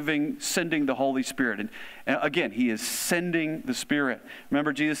specifically sending the Holy Spirit. And again, he is sending the Spirit.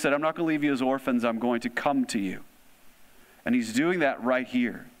 Remember, Jesus said, I'm not going to leave you as orphans, I'm going to come to you. And he's doing that right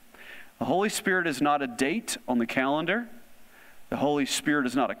here. The Holy Spirit is not a date on the calendar. The Holy Spirit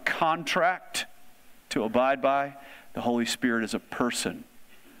is not a contract to abide by. The Holy Spirit is a person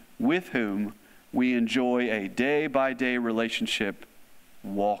with whom we enjoy a day-by-day relationship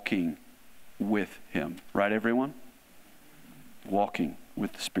walking with him. Right, everyone? Walking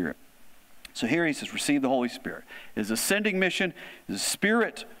with the Spirit. So here he says, receive the Holy Spirit. It is a sending mission, it is a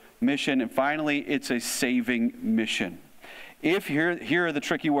spirit mission, and finally, it's a saving mission. Here are the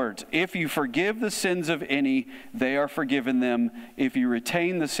tricky words. If you forgive the sins of any, they are forgiven them. If you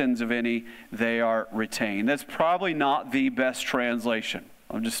retain the sins of any, they are retained. That's probably not the best translation.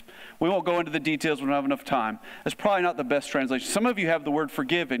 We won't go into the details. We don't have enough time. That's probably not the best translation. Some of you have the word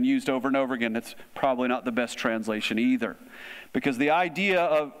forgiven used over and over again. That's probably not the best translation either. Because the idea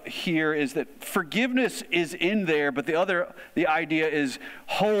of here is that forgiveness is in there, but the idea is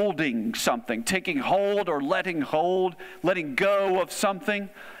holding something, taking hold or letting go of something.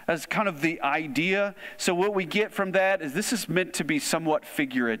 That's kind of the idea. So what we get from that is this is meant to be somewhat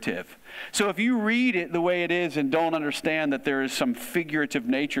figurative. So if you read it the way it is and don't understand that there is some figurative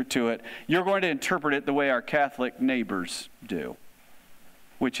nature to it, you're going to interpret it the way our Catholic neighbors do,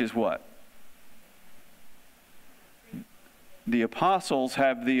 which is what? The apostles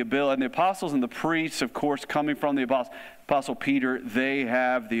have the ability, and the apostles and the priests, of course, coming from the apostle Peter, they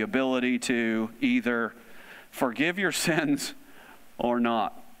have the ability to either forgive your sins or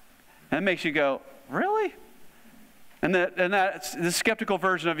not. And that makes you go, really? And the skeptical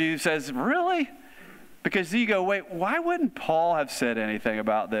version of you says, really? Because you go, wait, why wouldn't Paul have said anything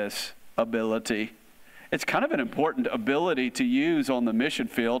about this ability? It's kind of an important ability to use on the mission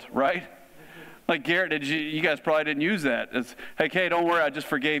field, right? Like Garrett, you guys probably didn't use that. It's, hey, Kay, don't worry, I just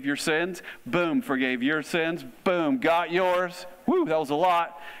forgave your sins. Boom, forgave your sins. Boom, got yours. Woo, that was a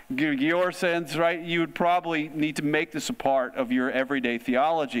lot. Your sins, right? You would probably need to make this a part of your everyday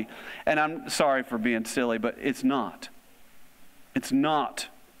theology. And I'm sorry for being silly, but it's not. It's not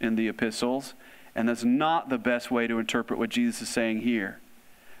in the epistles, and that's not the best way to interpret what Jesus is saying here.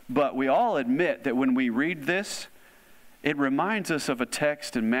 But we all admit that when we read this, it reminds us of a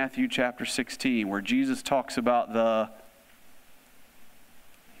text in Matthew chapter 16 where Jesus talks about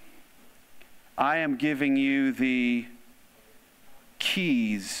I am giving you the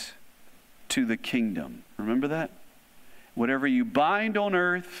keys to the kingdom. Remember that? Whatever you bind on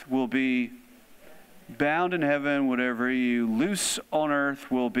earth will be bound in heaven. Whatever you loose on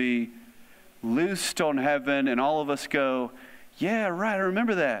earth will be loosed on heaven. And all of us go, yeah, right, I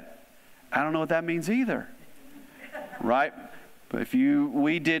remember that. I don't know what that means either. Right? But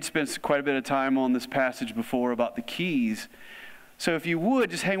we did spend quite a bit of time on this passage before about the keys. So if you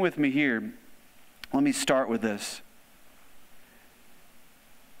would, just hang with me here. Let me start with this.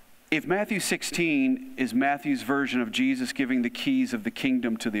 If Matthew 16 is Matthew's version of Jesus giving the keys of the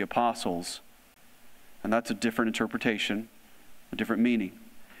kingdom to the apostles, and that's a different interpretation, a different meaning,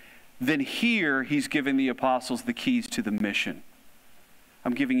 then here he's giving the apostles the keys to the mission.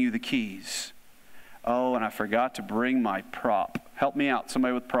 I'm giving you the keys. Oh, and I forgot to bring my prop. Help me out,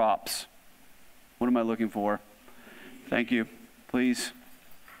 somebody with props. What am I looking for? Thank you. Please.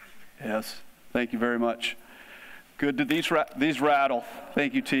 Yes. Thank you very much. Good. Did these rattle?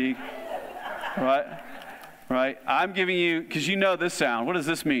 Thank you, Teague. Right. I'm giving you, because you know this sound. What does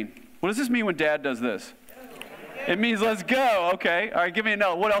this mean? What does this mean when Dad does this? It means let's go. Okay. All right, give me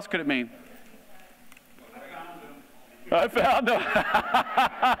another. What else could it mean? I found them.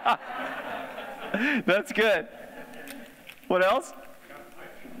 That's good. What else?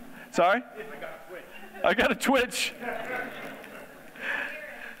 Sorry? I got a twitch.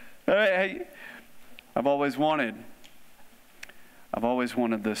 Hey, I've always wanted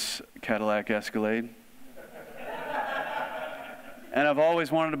this Cadillac Escalade. And I've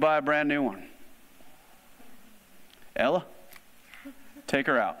always wanted to buy a brand new one. Ella, take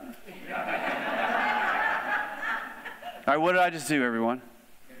her out. All right, what did I just do, everyone?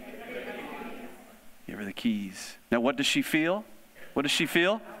 Give her the keys. Now, what does she feel? What does she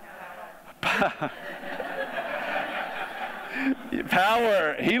feel?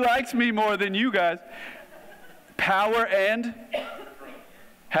 Power. He likes me more than you guys. Power and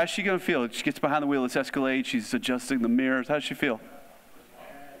how's she going to feel? She gets behind the wheel of this Escalade. She's adjusting the mirrors. How does she feel?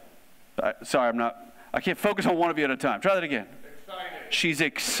 Sorry, I can't focus on one of you at a time. Try that again. Excited. She's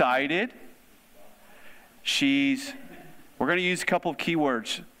excited. We're going to use a couple of key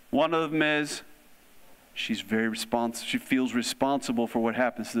words. One of them is she's very responsive. She feels responsible for what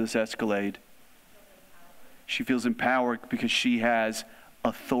happens to this Escalade. She feels empowered because she has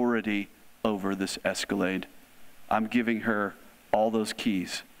authority over this Escalade. I'm giving her all those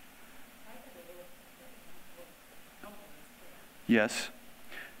keys. Yes.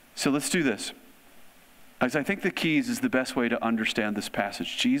 So let's do this. As I think the keys is the best way to understand this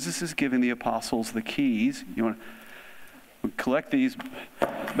passage. Jesus is giving the apostles the keys. You want to collect these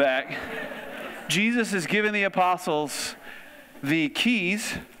back. Jesus is giving the apostles the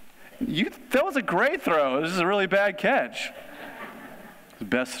keys. That was a great throw. This is a really bad catch. The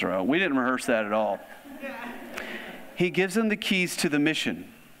best throw. We didn't rehearse that at all. He gives them the keys to the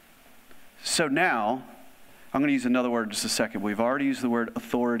mission. So now, I'm going to use another word in just a second. We've already used the word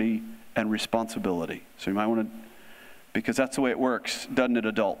authority and responsibility. So you might want to, because that's the way it works, doesn't it,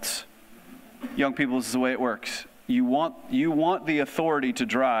 adults? Young people, this is the way it works. You want the authority to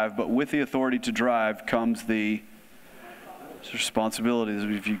drive, but with the authority to drive comes the responsibilities.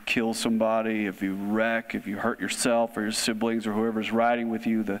 If you kill somebody, if you wreck, if you hurt yourself or your siblings or whoever's riding with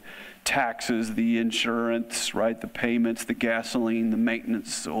you, the taxes, the insurance, right? The payments, the gasoline, the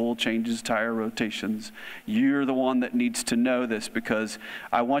maintenance, the oil changes, tire rotations. You're the one that needs to know this, because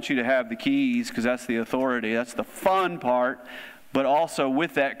I want you to have the keys, because that's the authority. That's the fun part. But also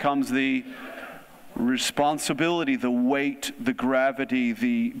with that comes the responsibility, the weight, the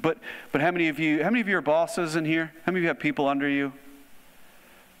gravity, but how many of you are bosses in here? How many of you have people under you?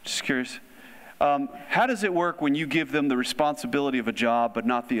 Just curious. How does it work when you give them the responsibility of a job but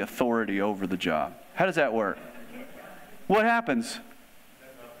not the authority over the job? How does that work? What happens?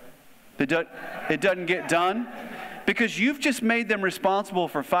 It doesn't get done? Because you've just made them responsible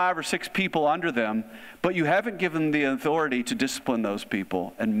for 5 or 6 people under them, but you haven't given them the authority to discipline those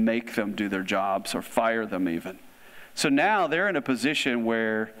people and make them do their jobs or fire them even. So now they're in a position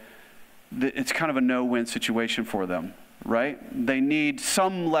where it's kind of a no-win situation for them, right? They need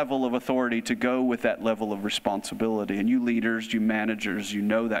some level of authority to go with that level of responsibility. And you leaders, you managers, you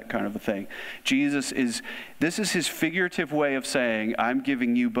know that kind of a thing. this is his figurative way of saying, I'm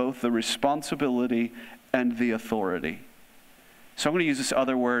giving you both the responsibility and the authority. So I'm going to use this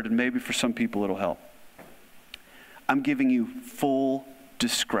other word, and maybe for some people it'll help. I'm giving you full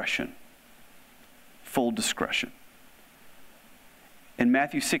discretion. Full discretion. In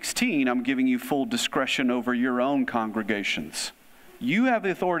Matthew 16, I'm giving you full discretion over your own congregations. You have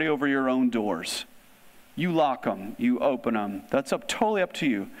the authority over your own doors. You lock them, you open them. That's totally up to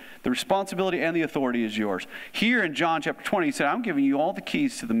you. The responsibility and the authority is yours. Here in John chapter 20, he said, I'm giving you all the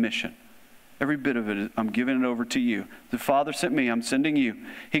keys to the mission. Every bit of it, I'm giving it over to you. The Father sent me, I'm sending you.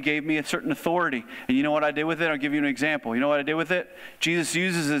 He gave me a certain authority. And you know what I did with it? I'll give you an example. You know what I did with it? Jesus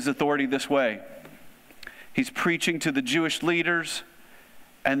uses his authority this way. He's preaching to the Jewish leaders,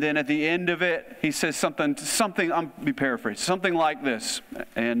 and then at the end of it, he says something, I'm be paraphrased, something like this.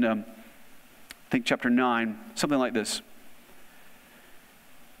 And I think chapter 9, something like this.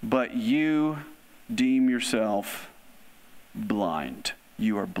 But you deem yourself blind.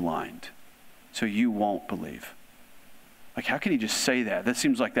 You are blind. So you won't believe. Like, how can he just say that? That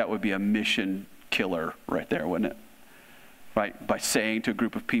seems like that would be a mission killer right there, wouldn't it? Right? By saying to a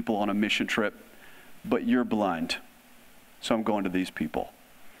group of people on a mission trip, but you're blind, so I'm going to these people.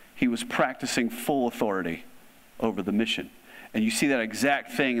 He was practicing full authority over the mission. And you see that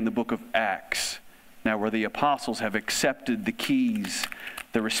exact thing in the book of Acts, now where the apostles have accepted the keys.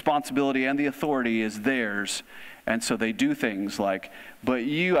 The responsibility and the authority is theirs. And so they do things like, but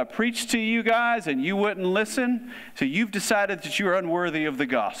I preached to you guys and you wouldn't listen, so you've decided that you're unworthy of the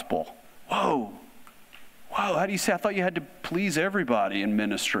gospel. Whoa, how do you say? I thought you had to please everybody in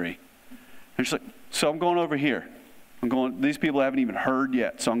ministry. And she's like, so I'm going over here. These people haven't even heard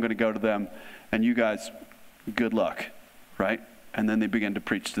yet, so I'm going to go to them, and you guys, good luck, right? And then they begin to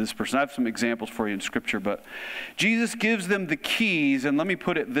preach to this person. I have some examples for you in Scripture, but Jesus gives them the keys, and let me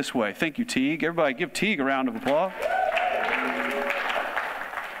put it this way. Thank you, Teague. Everybody give Teague a round of applause.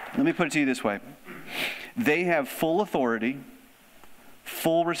 Let me put it to you this way. They have full authority,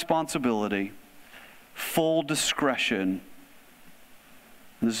 full responsibility, full discretion.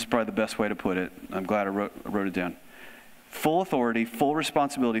 And this is probably the best way to put it. I'm glad I wrote it down. Full authority, full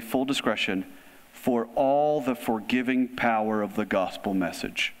responsibility, full discretion for all the forgiving power of the gospel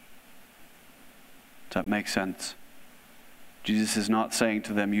message. Does that make sense? Jesus is not saying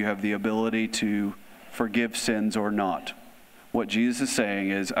to them, you have the ability to forgive sins or not. What Jesus is saying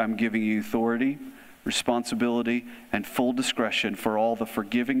is, I'm giving you authority, responsibility, and full discretion for all the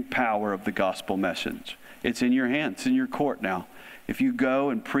forgiving power of the gospel message. It's in your hands, it's in your court now. If you go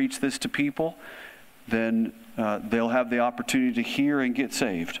and preach this to people, then they'll have the opportunity to hear and get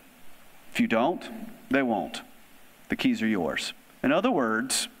saved. If you don't, they won't. The keys are yours. In other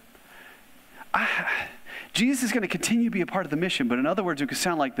words, Jesus is going to continue to be a part of the mission, but in other words, it could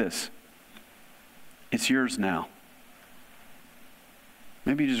sound like this. It's yours now.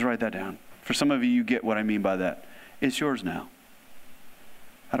 Maybe you just write that down. For some of you, you get what I mean by that. It's yours now.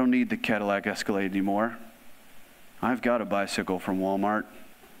 I don't need the Cadillac Escalade anymore. I've got a bicycle from Walmart.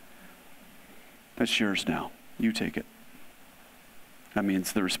 That's yours now. You take it. That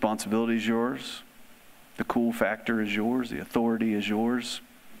means the responsibility is yours. The cool factor is yours. The authority is yours.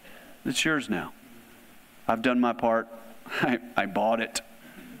 It's yours now. I've done my part. I bought it.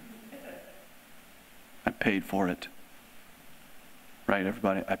 I paid for it. Right,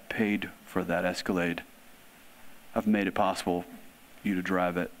 everybody? I paid for that Escalade. I've made it possible for you to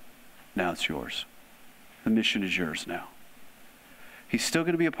drive it. Now it's yours. The mission is yours now. He's still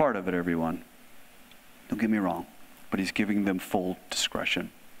going to be a part of it, everyone. Don't get me wrong. But he's giving them full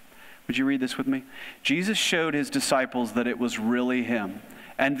discretion. Would you read this with me? Jesus showed his disciples that it was really him,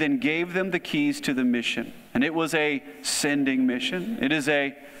 and then gave them the keys to the mission. And it was a sending mission. It is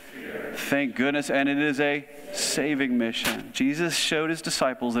a, thank goodness, and it is a saving mission. Jesus showed his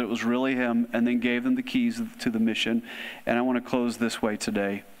disciples that it was really him, and then gave them the keys to the mission. And I want to close this way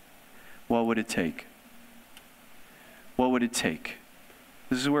today. What would it take? What would it take?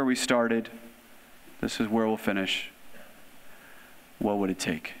 This is where we started. This is where we'll finish. What would it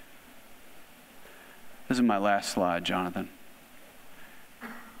take? This is my last slide, Jonathan.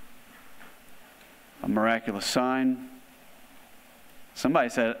 A miraculous sign. Somebody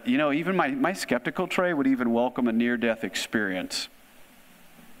said, even my skeptical tray would even welcome a near-death experience,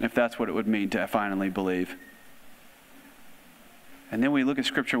 if that's what it would mean to finally believe. And then we look at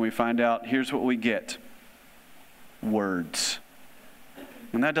Scripture and we find out, here's what we get. Words.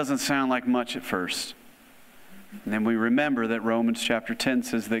 And that doesn't sound like much at first. And then we remember that Romans chapter 10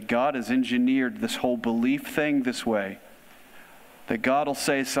 says that God has engineered this whole belief thing this way. That God will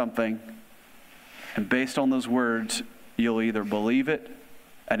say something, and based on those words, you'll either believe it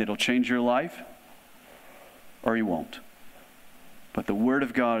and it'll change your life, or you won't. But the Word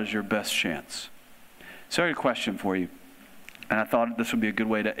of God is your best chance. So I have a question for you, and I thought this would be a good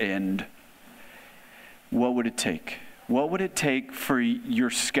way to end. What would it take? What would it take for your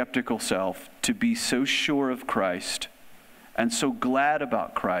skeptical self to be so sure of Christ and so glad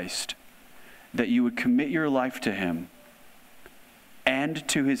about Christ that you would commit your life to him and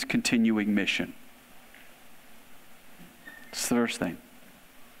to his continuing mission? It's the first thing.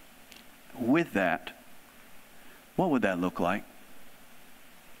 With that, what would that look like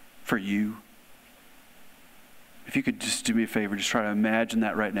for you? If you could just do me a favor, just try to imagine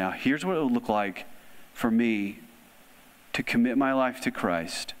that right now. Here's what it would look like for me to commit my life to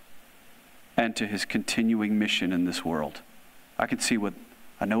Christ and to his continuing mission in this world. I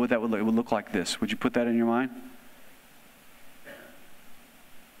know what that would look. It would look like this. Would you put that in your mind?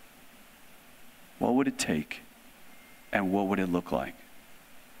 What would it take? And what would it look like?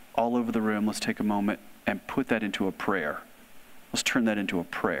 All over the room, let's take a moment and put that into a prayer. Let's turn that into a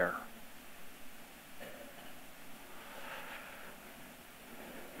prayer.